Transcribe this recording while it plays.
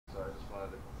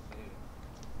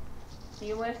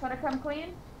You just want to come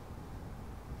clean?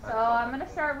 So I'm going to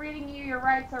start reading you your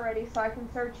rights already so I can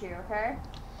search you, okay?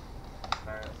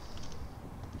 Alright.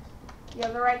 You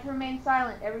have the right to remain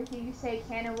silent. Everything you say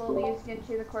can and will be used against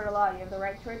you in the court of law. You have the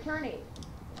right to attorney.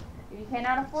 If you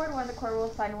cannot afford one, the court will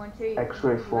assign one to you.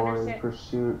 X-ray 4 in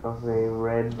pursuit of a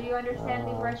red Do you understand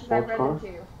these rights as I've read them to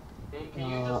you? Can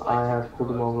you just, I have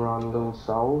pulled him over on Little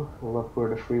Soul, left for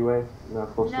the freeway,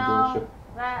 close to dealership.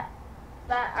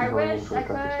 I wish I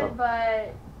could,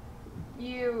 but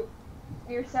you're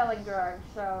selling drugs,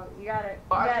 so you gotta.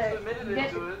 I just admitted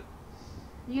into it.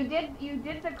 You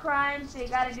did the crime, so you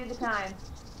gotta do the time.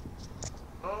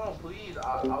 No, please.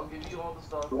 I'll give you all the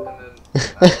stuff, and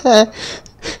then.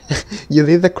 You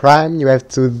did the crime. You have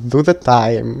to do the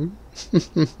time.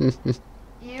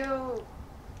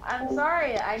 I'm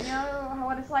sorry. I know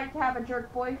what it's like to have a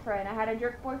jerk boyfriend. I had a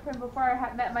jerk boyfriend before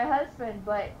I met my husband,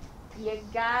 but you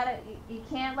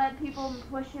can't let people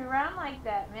push you around like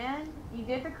that, man. You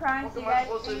did the crime, so you gotta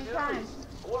do the time.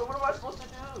 What am I supposed to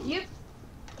do?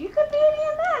 You could be an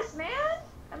EMS, man.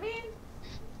 I mean,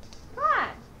 come on.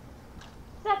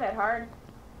 It's not that hard.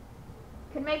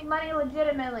 Can make money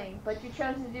legitimately, but you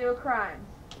chose to do a crime.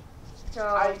 So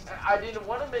I didn't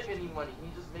want to make any money.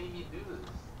 He just made me do this.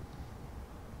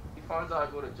 He finds out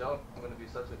I go to jail, I'm gonna be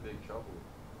such a big trouble.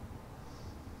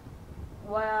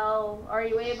 Well, are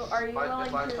you willing to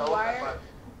wire?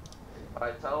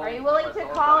 Are you willing to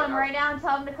call him right now and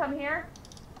tell him to come here?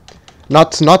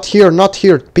 Not here.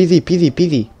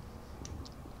 PD.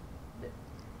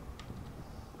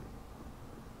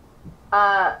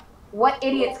 What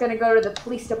idiot's gonna go to the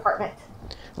police department?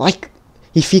 Like,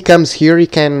 if he comes here, he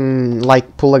can,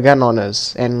 like, pull a gun on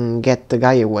us and get the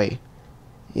guy away.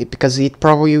 Because it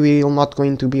probably will not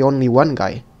going to be only one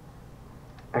guy.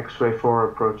 X-ray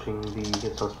 4 approaching the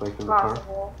suspect in the car.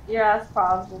 Yeah, it's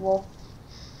possible.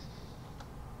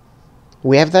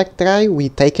 We have that guy, we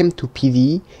take him to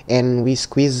PD, and we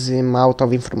squeeze him out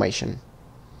of information.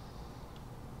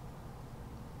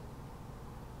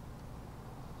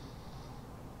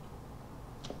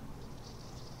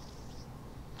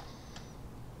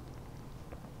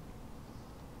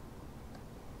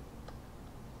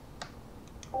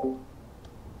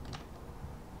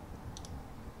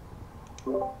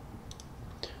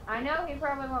 I know he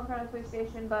probably won't come to the police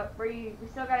station, but we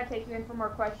still gotta take you in for more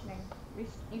questioning.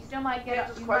 You still might get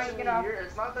off. Here.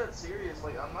 It's not that serious.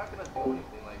 Like, I'm not gonna do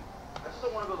anything. Like, I just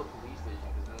don't want to go to the police station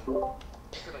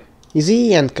because then Is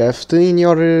he handcuffed in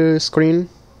your screen?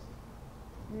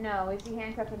 No, is he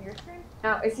handcuffed on your screen?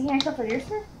 No, is he handcuffed on your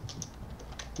screen?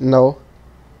 No.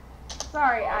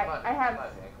 Sorry, I'm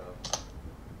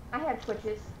I have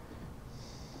twitches.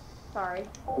 Sorry.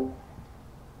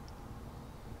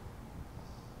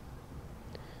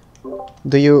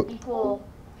 Do you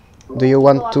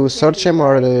want to search him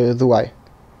or do I?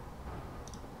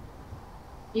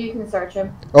 You can search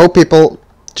him. Oh, people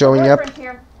showing up.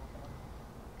 Here.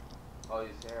 oh,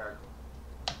 he's here.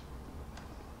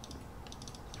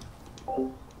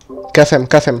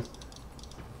 Cuff him.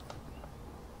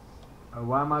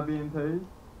 Why am I being tased?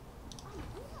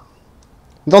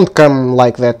 Don't come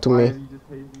like that to Why me. have you just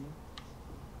tased me?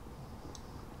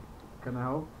 Can I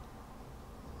help?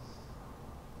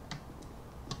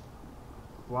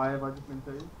 Why have I just been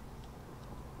tased?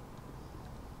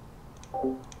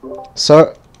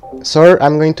 Sir,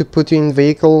 I'm going to put you in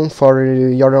vehicle for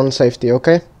your own safety,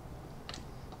 okay?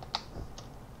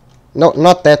 No,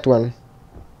 not that one.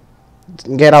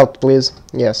 Get out, please.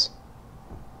 Yes.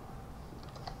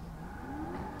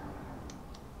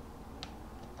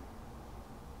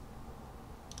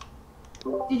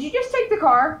 Did you just take the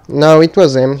car? No, it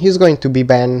was him. He's going to be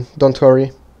banned. Don't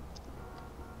worry.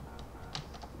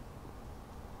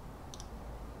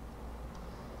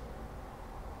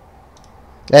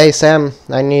 Hey Sam,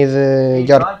 I need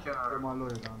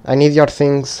your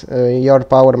things, your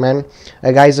power, man.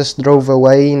 A guy just drove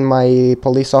away in my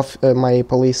police car. Is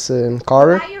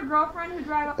that your girlfriend who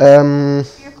drive up the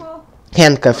vehicle?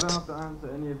 Handcuffed. I don't have to answer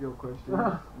any of your questions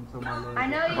until my lawyer. I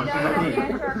know you don't have to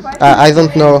answer our questions. I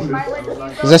don't know.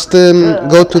 Just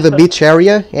go to the beach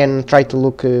area and try to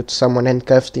look at someone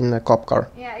handcuffed in a cop car.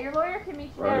 Yeah, your lawyer can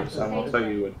meet you there. Sam, I'll tell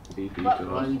you what DP But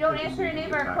if you don't answer any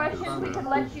of our questions, we can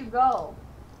let you go.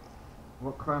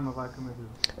 What crime have I committed?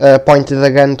 Pointed a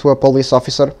gun to a police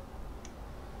officer.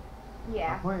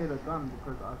 Yeah. I pointed a gun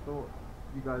because I thought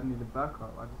you guys needed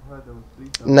backup. I just heard there was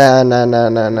police. Nah.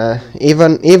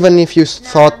 Even if you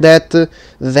thought that,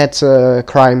 that's a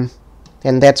crime,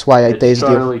 and that's why I tased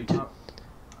you.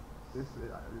 This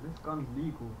gun's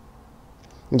legal.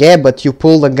 Yeah, but you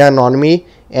pulled a gun on me,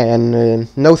 and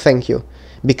no thank you.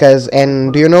 Because,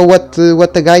 and do you know what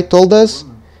the guy told us?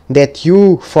 that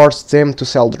you forced them to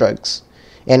sell drugs.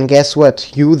 And guess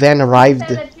what? You then You arrived.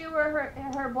 said that you were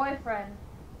her boyfriend.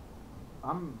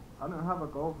 I don't have a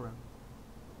girlfriend.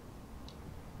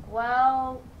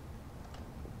 Well,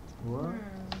 What?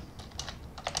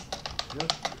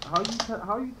 Just,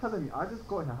 how you telling me? I just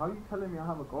got here. How you telling me I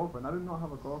have a girlfriend? I do not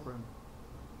have a girlfriend.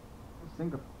 Just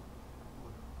think of.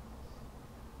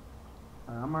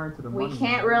 I'm married to the we money.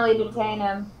 can't really detain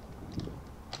him.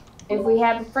 If we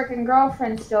had the freaking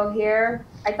girlfriend still here,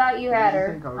 I thought you had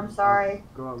her. I'm sorry.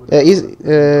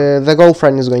 The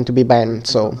girlfriend is going to be banned,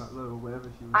 so.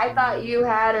 I thought you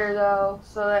had her though,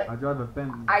 so that I drive a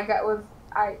Bentley.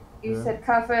 you said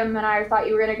cuff him, and I thought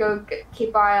you were gonna go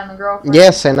keep eye on the girlfriend.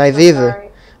 Yes, and I So did. sorry.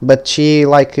 But she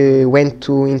like went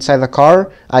to inside the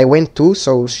car. I went too,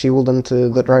 so she wouldn't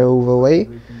drive away.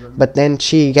 But then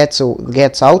she gets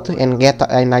out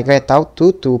and I get out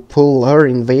too to pull her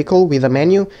in vehicle with a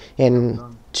menu, and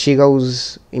she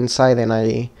goes inside, and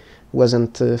I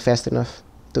wasn't fast enough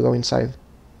to go inside.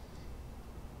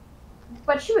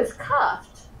 But she was cuffed.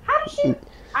 How did she?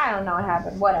 I don't know what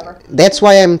happened. Whatever. That's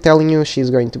why I'm telling you she's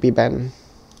going to be banned.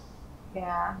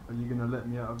 Yeah. Are you gonna let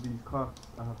me out of these cuffs?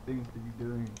 I have things to be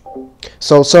doing.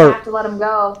 So, I sir, have to let him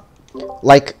go.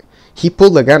 like, he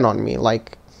pulled a gun on me,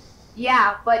 like.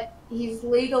 Yeah, but he's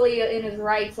legally in his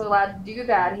rights allowed to do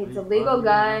that. It's a legal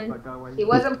gun. He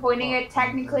wasn't pointing it.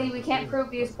 Technically, we can't prove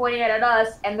he was pointing it at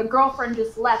us, and the girlfriend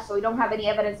just left, so we don't have any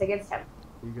evidence against him.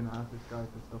 Are you gonna ask this guy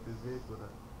to stop his vehicle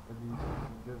that he's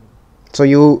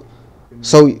driven?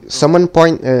 So someone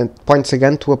points a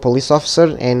gun to a police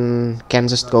officer and can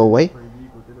just go away?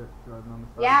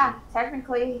 Yeah,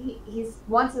 technically, he's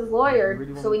wants his lawyer,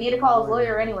 so we need to call his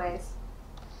lawyer anyways.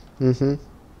 Mm-hmm.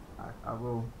 I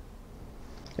will.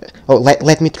 Oh,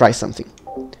 let me try something.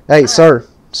 Hey, sir,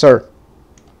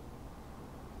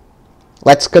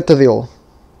 let's cut the deal.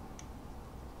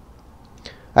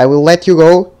 I will let you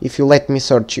go if you let me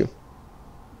search you.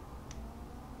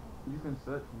 You can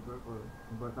search me, go for it.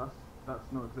 But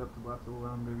that's not acceptable at all.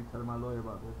 I'm gonna be telling my lawyer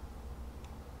about this.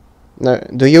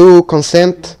 No, do you In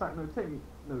consent? fact, take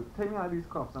me out of these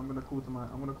cuffs. I'm gonna call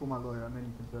my lawyer, and then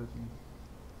you can search me.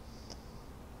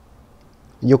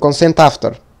 You consent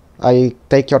after I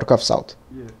take your cuffs out.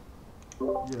 Yeah.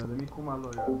 Let me call my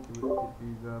lawyer and see what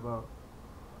he's about.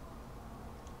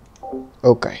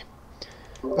 Okay.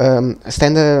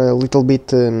 Stand a little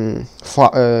bit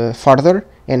farther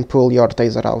and pull your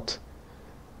taser out.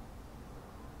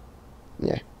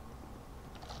 Yeah.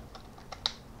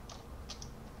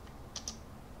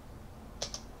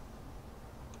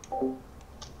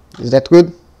 Is that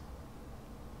good?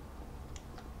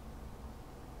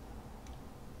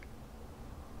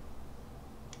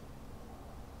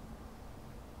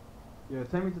 Yeah,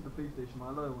 take me to the police station. My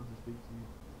lawyer wants to speak to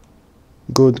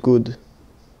you. Good.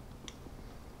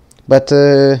 But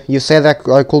you said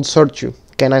I could search you.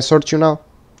 Can I search you now?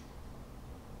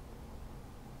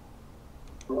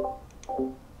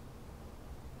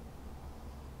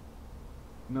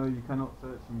 No, you cannot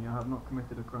search me. I have not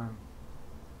committed a crime.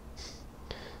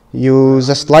 You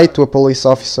just lied to a police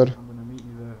officer. I'm gonna meet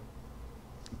you there.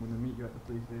 I'm gonna meet you at the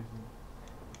police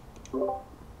station.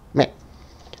 Man,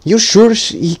 you sure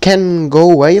he can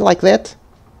go away like that?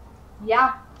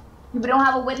 Yeah. If we don't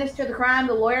have a witness to the crime,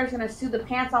 the lawyer's gonna sue the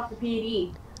pants off the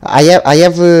PD. I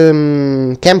have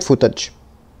cam footage.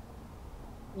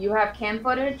 You have cam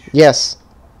footage? Yes.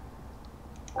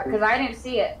 Because I didn't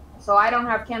see it, so I don't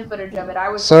have cam footage of it. I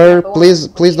was. Sir, please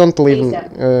don't leave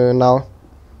now.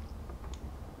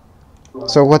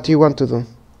 So what do you want to do?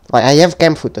 I have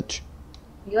cam footage.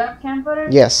 You have cam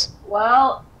footage? Yes.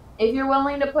 Well, if you're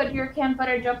willing to put your cam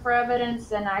footage up for evidence,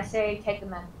 then I say take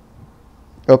them in.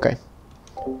 Okay.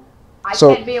 I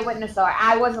So- can't be a witness, though.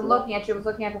 I wasn't looking at you. I was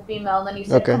looking at the female, and then you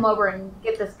said, Okay. come over and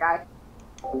get this guy.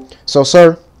 So,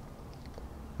 sir,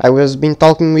 I was been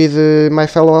talking with my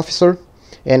fellow officer,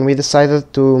 and we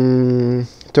decided to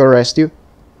arrest you.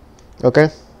 Okay?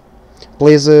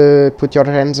 Please put your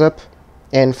hands up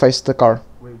and face the car.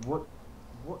 Wait, what?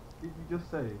 What did you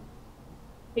just say?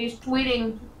 He's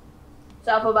tweeting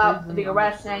stuff about the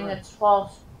arrest, saying it's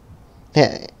false.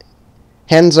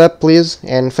 Hands up, please,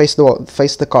 and face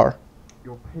the car.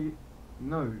 Your pay?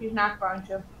 No. He's not going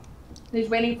to. He's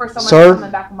waiting for someone Sir? to come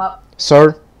and back him up.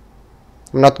 Sir,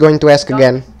 I'm not going to ask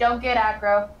again. Don't get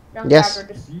aggro. Don't Yes. get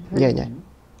aggro. Just, If you Yeah, take yeah. me,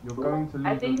 you're going to lose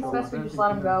I think your it's job. best we I don't just think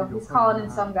let him you're go. gonna do He's your calling phone in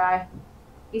now. some guy.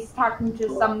 He's talking to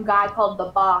some guy called the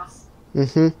boss.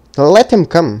 Let him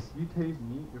come. If you tase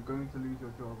me, you're going to lose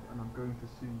your job, and I'm going to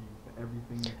sue you for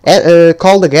everything.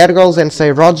 Call the gargoyles and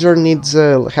say Roger needs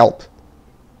help.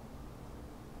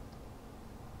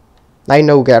 I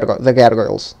know the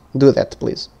gargoyles. Do that,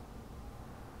 please.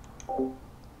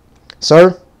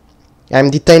 Sir, I'm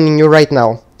detaining you right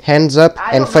now. Hands up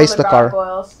I and don't face know the car.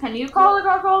 gargoyles. Can you call the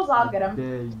gargoyles? I'll get them.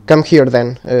 Dare you. Come here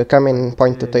then. Come and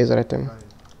point the taser at him. Guys.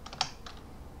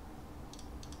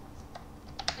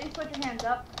 Please put your hands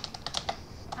up.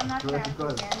 I'm not Swear to fast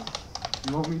God. again.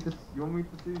 You want me to sue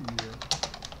you? Yeah?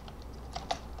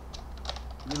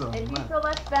 You know, If you man. feel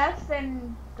that's best,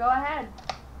 then go ahead.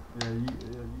 Yeah, you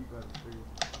got it.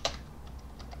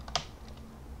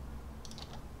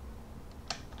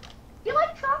 Do you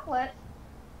like chocolate?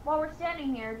 While we're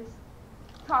standing here just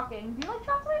talking, do you like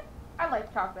chocolate? I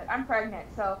like chocolate. I'm pregnant,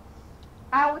 so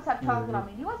I always have chocolate on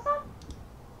me. Do you want some?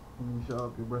 Can you shut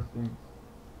up? Your breath stinks.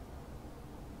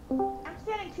 I'm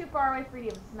standing too far away for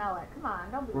you to smell it. Come on,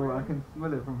 don't be Bro, I rude. can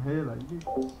smell it from here. Like, you need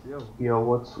to chill. Yo,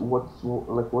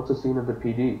 what's the scene of the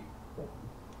PD?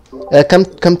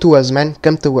 Come to us, man.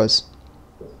 Come to us.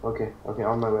 Okay,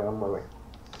 on my way.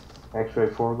 X-ray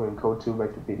 4 going code 2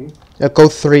 back to PD.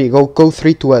 Code 3. Go code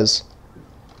 3 to us.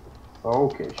 Oh,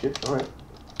 okay, shit, alright.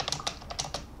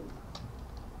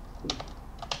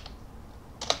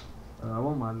 I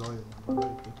want my lawyer.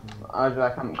 I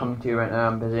can't come to you right now,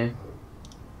 I'm busy.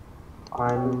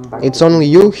 I'm back It's to only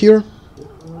PD. you here?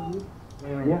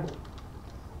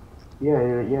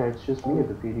 Yeah, it's just me at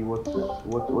the PD.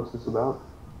 What's this about?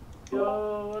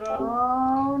 Yo, what up?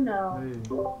 Oh no.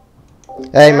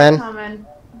 Hey, Hey, man. Coming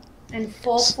in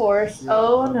full force.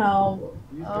 Oh no.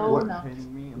 you Oh, guys no.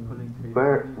 detaining me and pulling tasers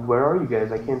Where on me? where are you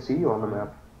guys? I can't see you on the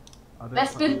map. I don't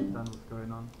That's quite good. understand what's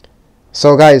going on.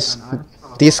 So, guys, And I have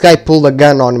to this guy pulled a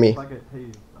gun on me. If I get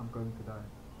tased, I'm going to die.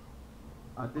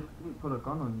 I didn't pull a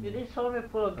gun on Did you. he tell me to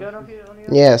pull a gun on you?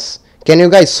 Yes. Can you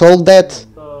guys solve that?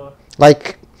 So,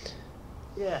 Like,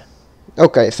 yeah,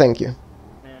 okay, thank you.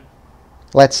 man.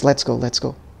 Let's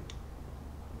go.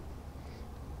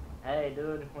 Hey,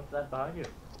 dude, what's that behind you?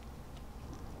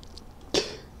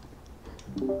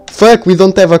 Fuck, we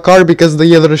don't have a car because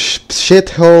the other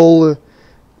shithole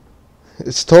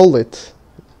stole it.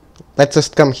 Let's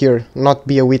just come here, not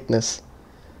be a witness.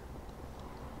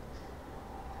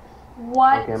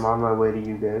 What? Okay, I'm on my way to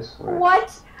you guys. Alright. What?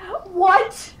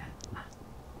 What?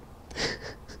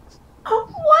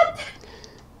 What?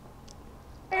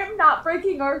 I am not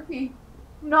breaking RP.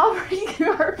 I'm not breaking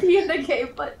RP in the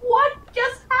game, but what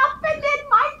just happened in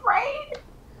my brain?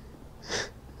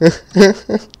 Here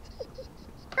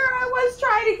I was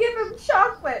trying to give him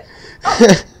chocolate.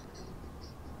 Oh,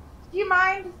 do you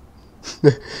mind?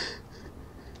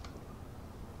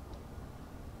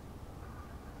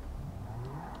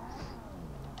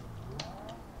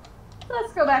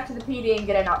 Let's go back to the PD and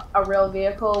get a real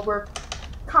vehicle. We're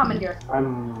commandeer.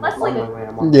 I'm Let's on leave my it. way.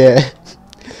 I'm on. Yeah.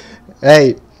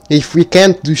 Hey, if we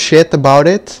can't do shit about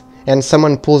it and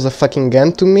someone pulls a fucking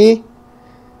gun to me,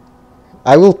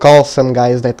 I will call some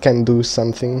guys that can do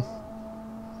something.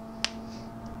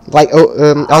 Like,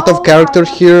 out of character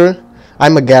here,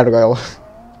 I'm a gargoyle.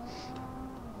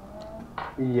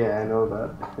 Yeah, I know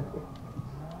that.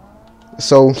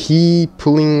 So he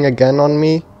pulling a gun on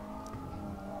me,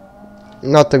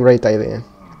 not a great idea.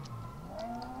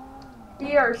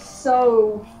 We are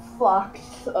so fucked,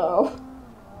 though.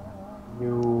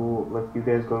 You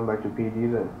guys going back to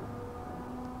PD then?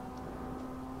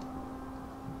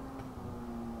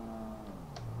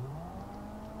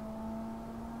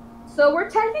 So we're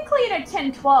technically in a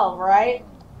 10-12, right?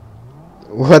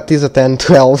 What is a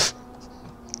 10-12?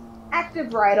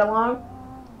 Active ride along.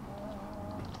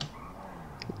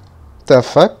 The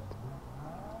fuck?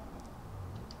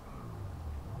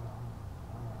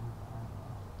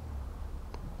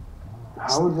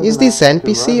 How Is it this an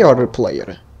active NPC ride? or a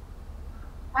player?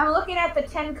 I'm looking at the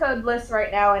 10 code list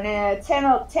right now, and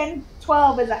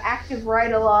 10-12 is an active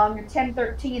ride along, and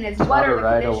 10-13 is what are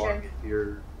the conditions? if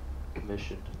you're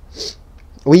commissioned.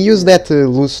 We use that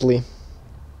loosely.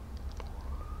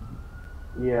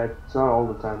 Yeah, it's not all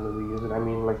the time that we use it. I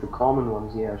mean, like the common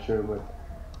ones, yeah, sure, but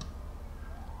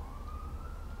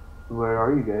where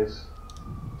are you guys?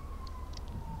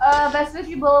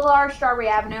 Vespucci Boulevard, Strawberry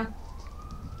Avenue.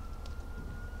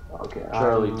 Okay,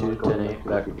 Charlie I'm 2, going 10 8, to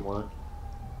back PD. from lunch.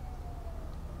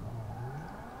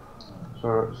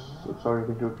 Sorry,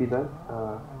 could you repeat that?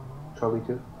 Charlie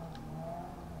 2?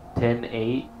 10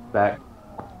 8, back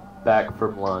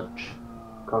from lunch.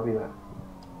 Copy that.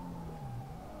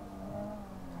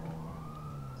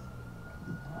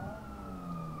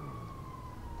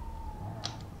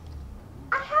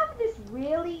 I have this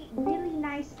really, really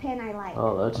nice pen I like.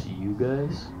 Oh, that's you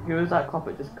guys? Who was that cop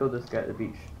that just killed this guy at the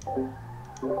beach?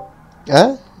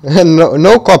 Huh?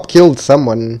 No cop killed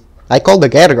someone. I called the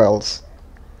gargoyles.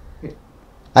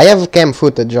 I have cam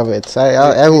footage of it.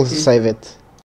 I will save it.